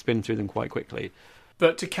can then spin through them quite quickly.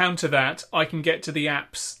 But to counter that, I can get to the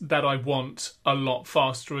apps that I want a lot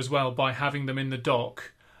faster as well by having them in the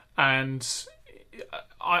dock. And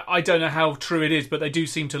I don't know how true it is, but they do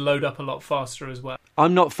seem to load up a lot faster as well.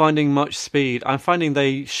 I'm not finding much speed. I'm finding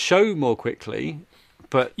they show more quickly,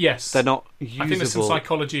 but yes, they're not usable. I think there's some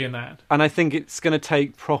psychology in that. And I think it's going to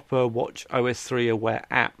take proper watchOS 3 aware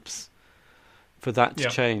apps for that to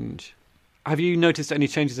change. Have you noticed any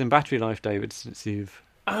changes in battery life, David, since you've...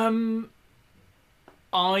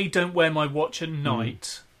 I don't wear my watch at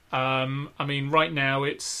night. I mean, right now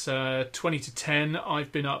it's 20 to 10.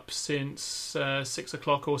 I've been up since 6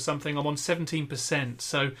 o'clock or something. I'm on 17%.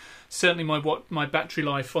 So certainly my battery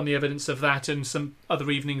life, on the evidence of that and some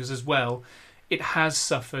other evenings as well, it has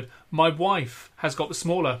suffered. My wife has got the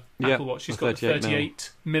smaller Apple Watch. She's got the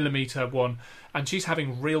 38mm one. And she's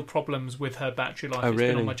having real problems with her battery life. It's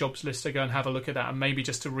been on my jobs list to go and have a look at that and maybe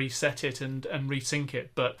just to reset it and resync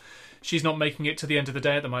it. But she's not making it to the end of the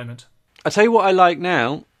day at the moment. I'll tell you what I like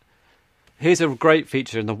now. Here's a great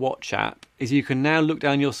feature in the Watch app, is you can now look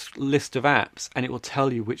down your list of apps and it will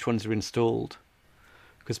tell you which ones are installed.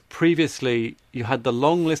 Because previously you had the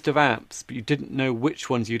long list of apps, but you didn't know which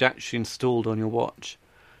ones you'd actually installed on your watch.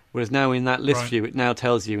 Whereas now in that list view, it now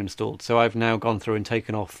tells you installed. So I've now gone through and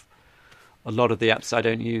taken off a lot of the apps I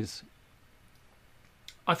don't use.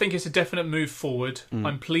 I think it's a definite move forward.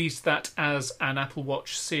 I'm pleased that as an Apple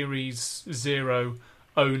Watch Series 0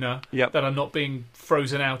 owner that I'm not being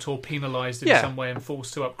frozen out or penalised in some way and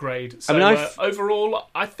forced to upgrade. So I mean, overall,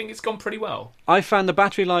 I think it's gone pretty well. I found the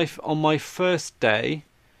battery life on my first day,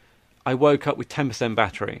 I woke up with 10%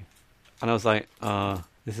 battery. And I was like,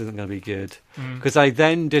 this isn't going to be good. Because I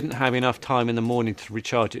then didn't have enough time in the morning to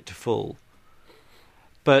recharge it to full.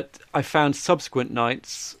 But I found subsequent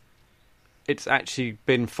nights, it's actually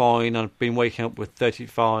been fine. I've been waking up with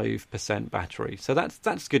 35% battery. So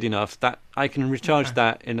that's good enough. That I can recharge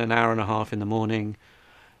that in an hour and a half in the morning,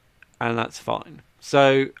 and that's fine.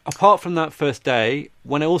 So apart from that first day,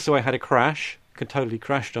 when I had a crash, totally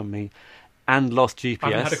crashed on me, and lost GPS. I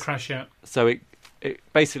haven't had a crash yet. So it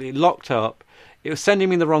basically locked up. It was sending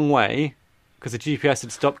me the wrong way because the GPS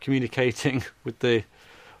had stopped communicating with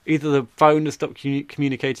either the phone had stopped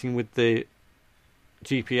communicating with the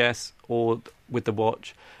GPS or with the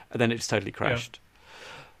watch, and then it just totally crashed.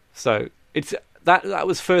 So it's that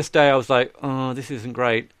was first day I was like, oh, this isn't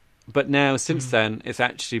great. But now since then it's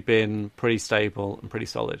actually been pretty stable and pretty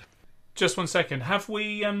solid. Just 1 second. Have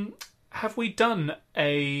we done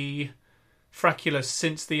a Fraculus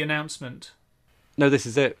since the announcement? No, this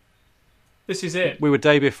is it. This is it. We were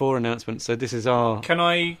day before announcement, so this is our... Can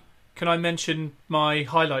I mention my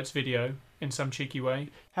highlights video in some cheeky way?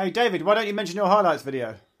 Hey, David, why don't you mention your highlights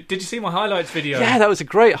video? Did you see my highlights video? Yeah, that was a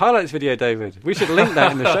great highlights video, David. We should link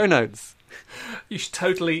that in the show notes. You should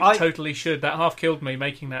totally should. That half killed me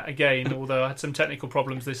making that again, although I had some technical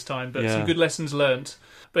problems this time, but some good lessons learnt.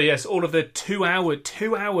 But yes, all of the 2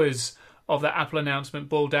 hours of that Apple announcement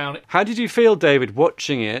boiled down. How did you feel, David,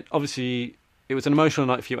 watching it? Obviously, it was an emotional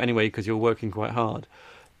night for you anyway because you were working quite hard.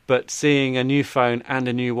 But seeing a new phone and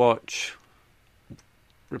a new watch,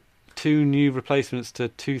 2 new replacements to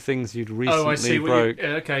 2 things you'd recently broke.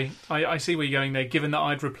 I see where you're going there, given that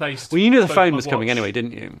I'd replaced... Well, you knew the phone was coming anyway,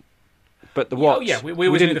 didn't you? But the watch... Oh, yeah, we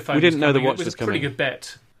always knew the phone was coming. We didn't know the watch was coming. It was a pretty good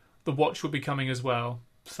bet. The watch would be coming as well.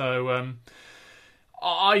 So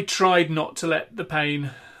I tried not to let the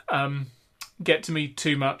pain get to me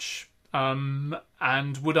too much. And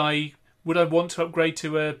would I want to upgrade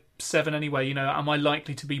to a 7 anyway? You know, am I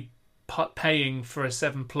likely to be paying for a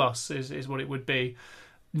 7 Plus is what it would be?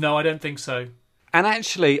 No, I don't think so. And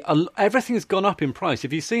actually, everything's gone up in price.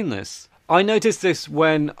 Have you seen this? I noticed this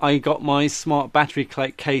when I got my smart battery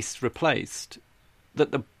case replaced,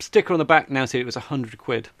 that the sticker on the back now said it was £100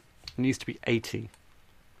 and it used to be 80.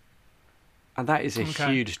 And that is a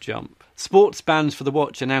huge jump. Sports bands for the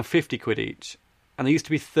watch are now £50 each. and they used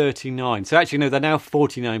to be £39. So actually, no, they're now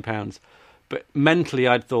 £49. But mentally,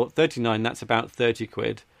 I'd thought 39, that's about 30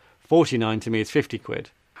 quid. 49 to me is 50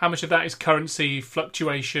 quid. How much of that is currency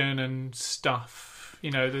fluctuation and stuff?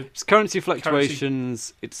 It's currency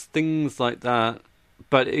fluctuations, it's things like that.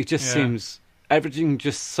 But it just seems, everything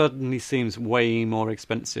just suddenly seems way more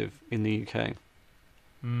expensive in the UK.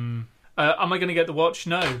 Am I going to get the watch?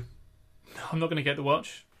 No, I'm not going to get the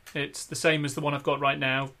watch. It's the same as the one I've got right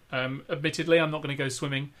now. Admittedly, I'm not going to go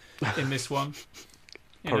swimming in this one.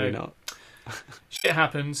 Probably not. Shit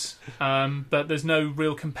happens, but there's no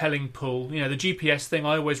real compelling pull. The GPS thing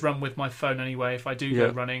I always run with my phone anyway if I do go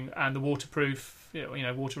running, and the waterproof,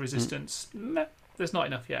 water resistance. There's not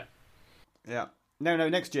enough yet. Yeah, no,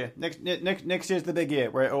 next year. Next year's the big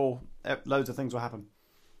year where loads of things will happen.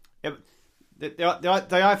 Yeah, the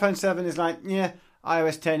iPhone 7 is like,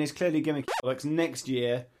 iOS 10 is clearly giving bollocks next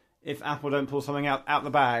year if Apple don't pull something out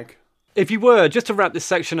the bag. If you were, just to wrap this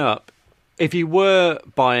section up, if you were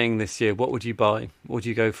buying this year, what would you buy? What would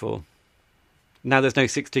you go for? Now there's no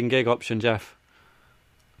 16 gig option, Jeff.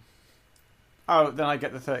 Oh, then I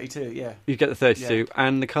get the 32, yeah. You get the 32. Yeah.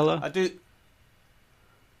 And the colour? I do.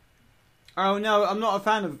 Oh, no, I'm not a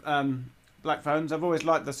fan of black phones. I've always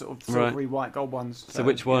liked the sort of silvery white gold ones. So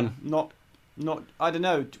which one? Yeah, not. I don't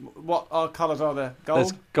know. What colours are there? Gold?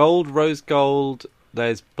 There's gold, rose gold,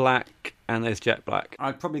 there's black, and there's jet black.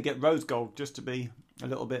 I'd probably get rose gold just to be a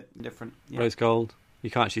little bit different. Yeah. Rose gold. You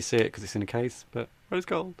can't actually see it because it's in a case, but rose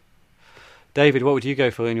gold. David, what would you go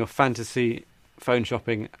for in your fantasy phone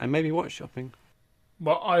shopping and maybe watch shopping?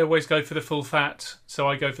 Well, I always go for the full fat, so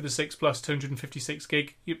I go for the 6 Plus 256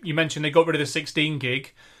 gig. You mentioned they got rid of the 16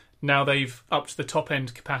 gig. Now they've upped the top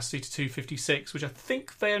end capacity to 256, which I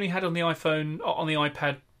think they only had on the iPhone, on the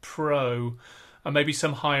iPad Pro, and maybe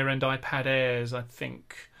some higher end iPad Airs, I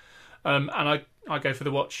think. And I go for the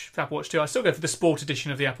Apple Watch 2. I still go for the Sport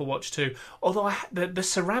edition of the Apple Watch 2. Although the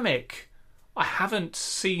ceramic, I haven't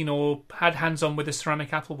seen or had hands on with a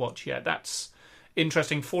ceramic Apple Watch yet. That's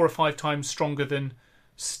interesting. 4 or 5 times stronger than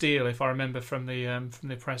steel, if I remember from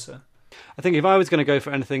the presser. I think if I was going to go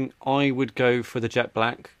for anything, I would go for the jet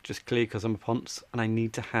black, just clearly because I'm a ponce and I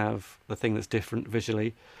need to have the thing that's different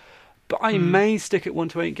visually. But I may stick at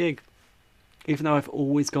 128 gig, even though I've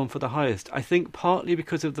always gone for the highest. I think partly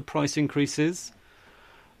because of the price increases,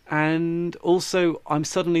 and also I'm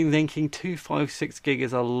suddenly thinking 256 gig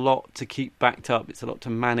is a lot to keep backed up. It's a lot to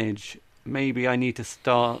manage. Maybe I need to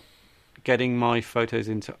start getting my photos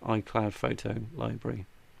into iCloud Photo Library.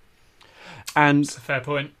 And that's a fair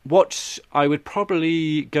point. Watch, I would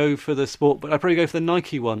probably go for the Sport, but I'd probably go for the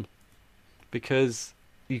Nike one because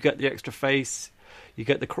you get the extra face, you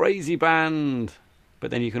get the crazy band,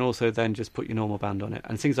 but then you can also then just put your normal band on it.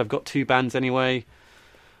 And since I've got 2 bands anyway,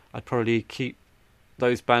 I'd probably keep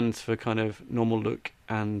those bands for kind of normal look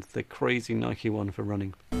and the crazy Nike one for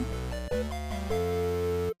running.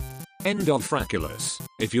 End of Fraculous.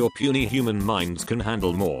 If your puny human minds can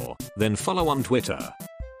handle more, then follow on Twitter.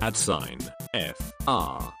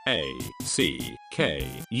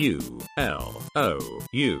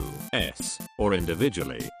 @FRACKULOUS or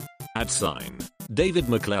individually. @David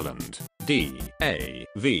McClelland. DAVIDMCCLELLAND.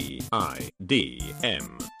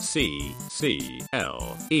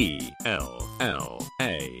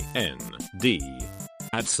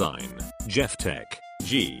 @JeffTech.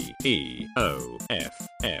 GEOFFTECH.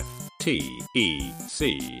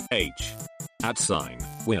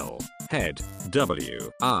 @Will Head.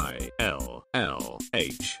 WILLHEAD.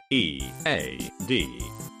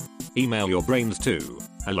 Email your brains to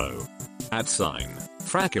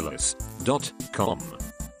hello@fraculous.com.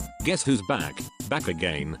 Guess who's back? Back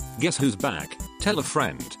again. Guess who's back? Tell a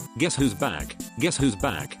friend. Guess who's back? Guess who's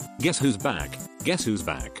back? Guess who's back? Guess who's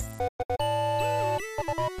back?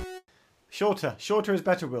 Shorter is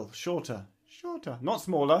better, Will. Shorter, not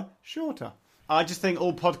smaller. Shorter. I just think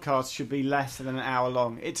all podcasts should be less than an hour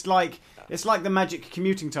long. It's like the magic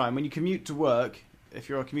commuting time. When you commute to work, if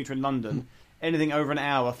you're a commuter in London, anything over an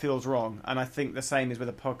hour feels wrong. And I think the same is with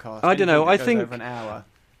a podcast. I don't know. I think over an hour.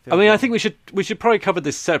 I think we should probably cover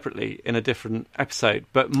this separately in a different episode.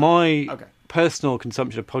 But my personal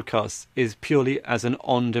consumption of podcasts is purely as an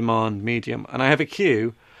on-demand medium, and I have a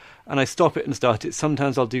queue. And I stop it and start it.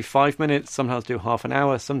 Sometimes I'll do 5 minutes, sometimes I'll do half an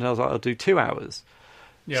hour, sometimes I'll do 2 hours.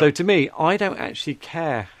 Yep. So to me, I don't actually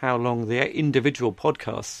care how long the individual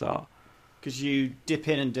podcasts are. Because you dip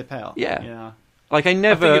in and dip out. Yeah. I think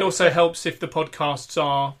it also helps if the podcasts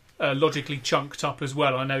are logically chunked up as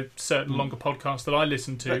well. I know certain longer podcasts that I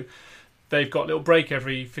listen to, they've got a little break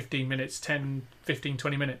every 15 minutes, 10, 15,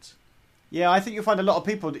 20 minutes. Yeah, I think you'll find a lot of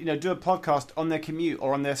people, do a podcast on their commute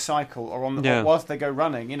or on their cycle or or whilst they go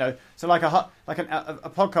running. So like a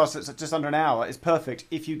podcast that's just under an hour is perfect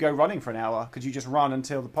if you go running for an hour because you just run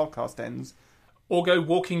until the podcast ends. Or go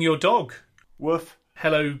walking your dog. Woof.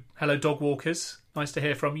 Hello, dog walkers. Nice to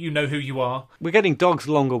hear from you. You know who you are. We're getting dogs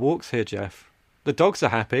longer walks here, Jeff. The dogs are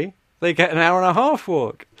happy. They get an hour and a half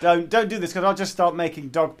walk. Don't do this because I'll just start making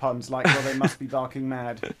dog puns like, well, they must be barking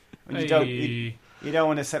mad. And you don't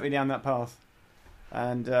want to set me down that path.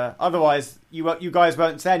 And otherwise, you guys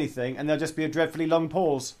won't say anything, and there'll just be a dreadfully long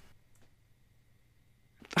pause.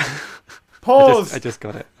 Pause! I just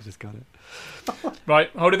got it. Right,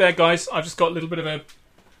 hold it there, guys. I've just got a little bit of a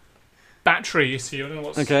battery issue. I don't know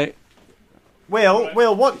what's... Okay.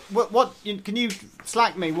 Will, what can you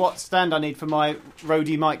slack me what stand I need for my Rode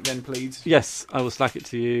mic then, please? Yes, I will slack it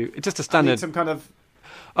to you. It's just a standard... I need some kind of...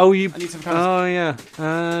 I need some kind of... Oh, yeah.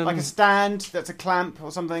 Like a stand that's a clamp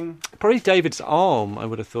or something. Probably David's arm, I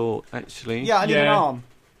would have thought, actually. Yeah, I need an arm.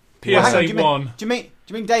 PSA 1. Do you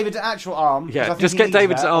mean David's actual arm? Yeah, just get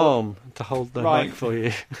David's arm to hold the mic for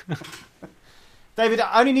you. David,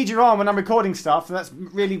 I only need your arm when I'm recording stuff, and that's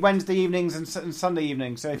really Wednesday evenings and Sunday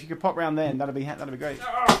evenings. So if you could pop round then, that'd be great.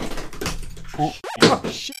 Oh,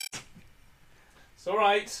 shit. It's all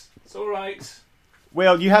right.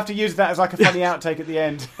 Will, you have to use that as like a funny outtake at the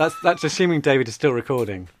end. That's assuming David is still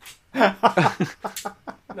recording.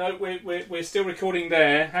 No, we're still recording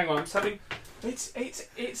there. Hang on,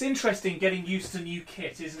 it's interesting getting used to new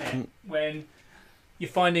kit, isn't it? When you're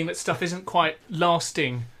finding that stuff isn't quite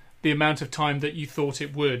lasting the amount of time that you thought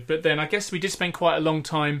it would. But then I guess we did spend quite a long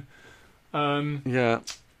time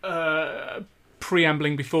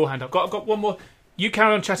preambling beforehand. I've got one more. You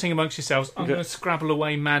carry on chatting amongst yourselves. I'm going to scrabble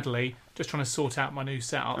away madly, just trying to sort out my new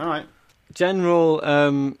setup. All right. General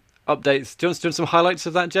updates. Do you want to do some highlights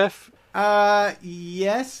of that, Jeff?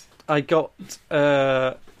 Yes. I got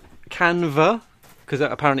Canva, because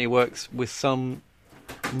that apparently works with some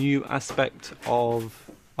new aspect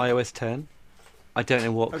of iOS 10. I don't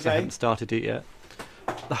know what, because I haven't started it yet.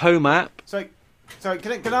 The Home app. So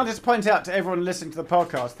can I just point out to everyone listening to the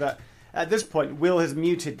podcast that at this point, Will has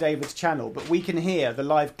muted David's channel, but we can hear the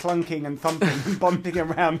live clunking and thumping and bumping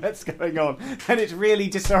around that's going on, and it's really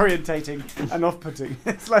disorientating and off-putting.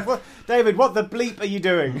 It's like, David, what the bleep are you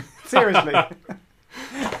doing? Seriously.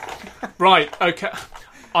 Right. Okay.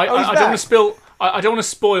 I don't want to spill. I don't want to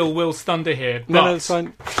spoil Will's thunder here. But no, it's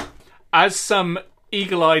fine. As some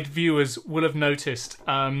eagle-eyed viewers will have noticed,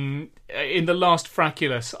 in the last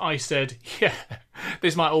Fraculous, I said, "Yeah,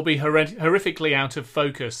 this might all be horrifically out of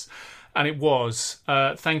focus." And it was.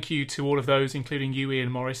 Thank you to all of those, including you,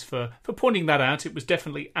 Ian Morris, for pointing that out. It was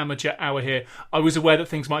definitely amateur hour here. I was aware that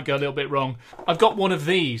things might go a little bit wrong. I've got one of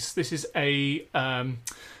these. This is a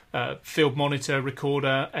field monitor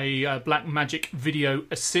recorder, a Blackmagic Video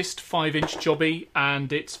Assist 5-inch jobby,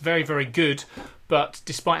 and it's very, very good. But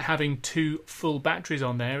despite having 2 full batteries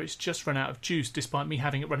on there, it's just run out of juice, despite me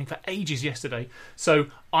having it running for ages yesterday. So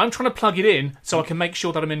I'm trying to plug it in so I can make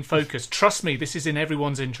sure that I'm in focus. Trust me, this is in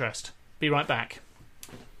everyone's interest. Be right back.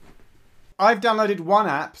 I've downloaded one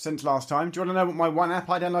app since last time. Do you want to know what my one app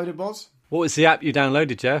I downloaded was? What was the app you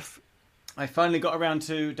downloaded, Jeff? I finally got around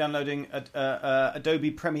to downloading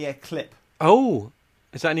Adobe Premiere Clip. Oh,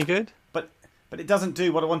 is that any good? But it doesn't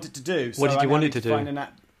do what I want it to do. What did you want it to do? Find an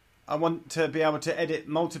app. I want to be able to edit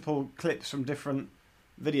multiple clips from different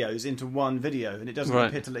videos into one video, and it doesn't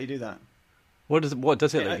appear to let you do that. What does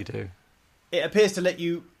it let you do? It appears to let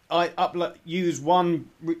you use one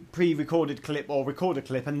pre-recorded clip or record a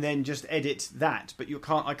clip and then just edit that, but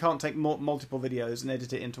I can't take multiple videos and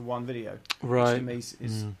edit it into one video. Right. Which to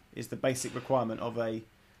me is the basic requirement of a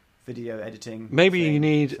video editing. Maybe you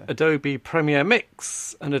need Adobe Premiere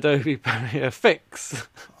Mix and Adobe Premiere Fix.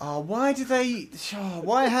 Oh, why do they?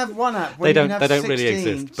 Why have one app? They don't really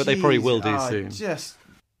exist, but they probably will do soon.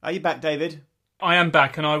 Are you back, David? I am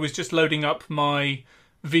back, and I was just loading up my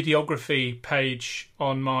videography page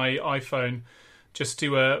on my iPhone just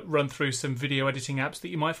to run through some video editing apps that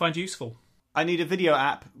you might find useful. I need a video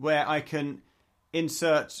app where I can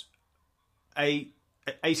insert a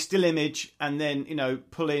still image and then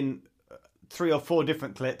pull in 3 or 4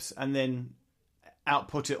 different clips and then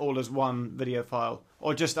output it all as one video file,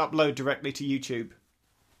 or just upload directly to YouTube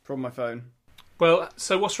from my phone. Well,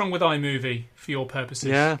 so what's wrong with iMovie for your purposes?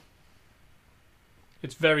 Yeah,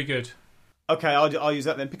 it's very good. Okay, I'll use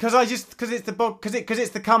that then because it's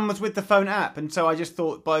the comes with the phone app, and so I just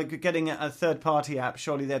thought by getting a third-party app,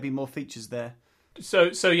 surely there'd be more features there.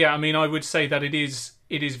 So yeah, I mean, I would say that it is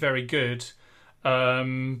very good.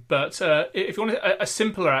 But if you want a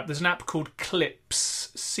simpler app, there's an app called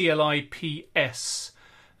Clips, CLIPS.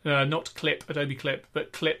 not Clip, Adobe Clip,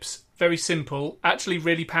 but Clips. Very simple, actually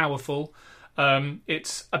really powerful.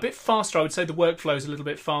 It's a bit faster. I would say the workflow is a little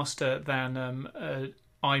bit faster than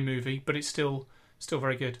iMovie, but it's still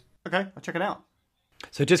very good. Okay, I'll check it out.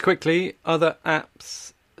 So just quickly, other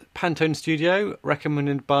apps. Pantone Studio,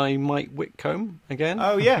 recommended by Mike Whitcomb again.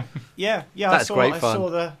 Oh yeah. That's great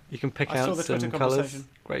fun. You can pick out some colours.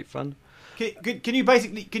 Great fun. Can you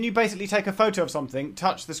basically take a photo of something,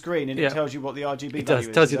 touch the screen, and it tells you what the RGB value is?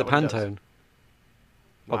 It tells you the Pantone.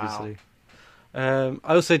 Obviously. I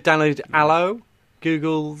also downloaded Allo,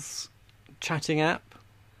 Google's chatting app,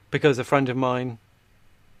 because a friend of mine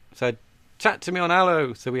said, "Chat to me on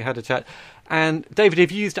Allo," so we had a chat. And David,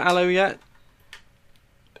 have you used Allo yet?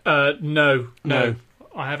 No. I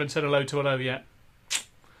haven't said hello to Allo yet.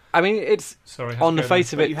 I mean, it's on the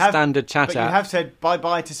face of it, standard chat app. But you have said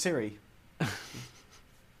bye-bye to Siri.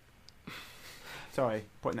 Sorry,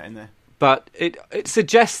 putting that in there. But it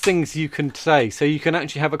suggests things you can say, so you can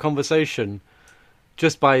actually have a conversation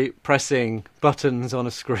just by pressing buttons on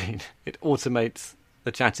a screen. It automates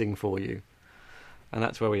the chatting for you. And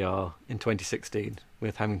that's where we are in 2016,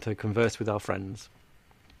 with having to converse with our friends.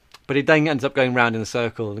 But it then ends up going round in a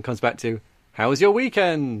circle and comes back to, how was your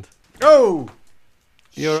weekend? Oh!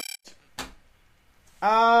 You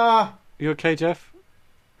okay, Jeff?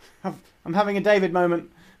 I'm having a David moment.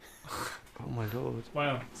 Oh my lord.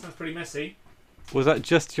 Wow, sounds pretty messy. Was that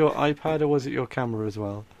just your iPad or was it your camera as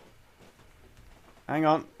well? Hang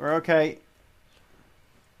on, we're okay.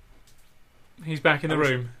 He's back in the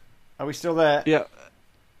room. Are we still there? Yeah.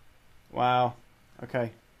 Wow.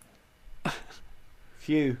 Okay.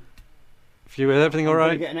 Phew. Is everything all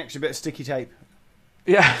right? Get an extra bit of sticky tape.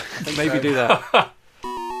 Yeah, maybe do that.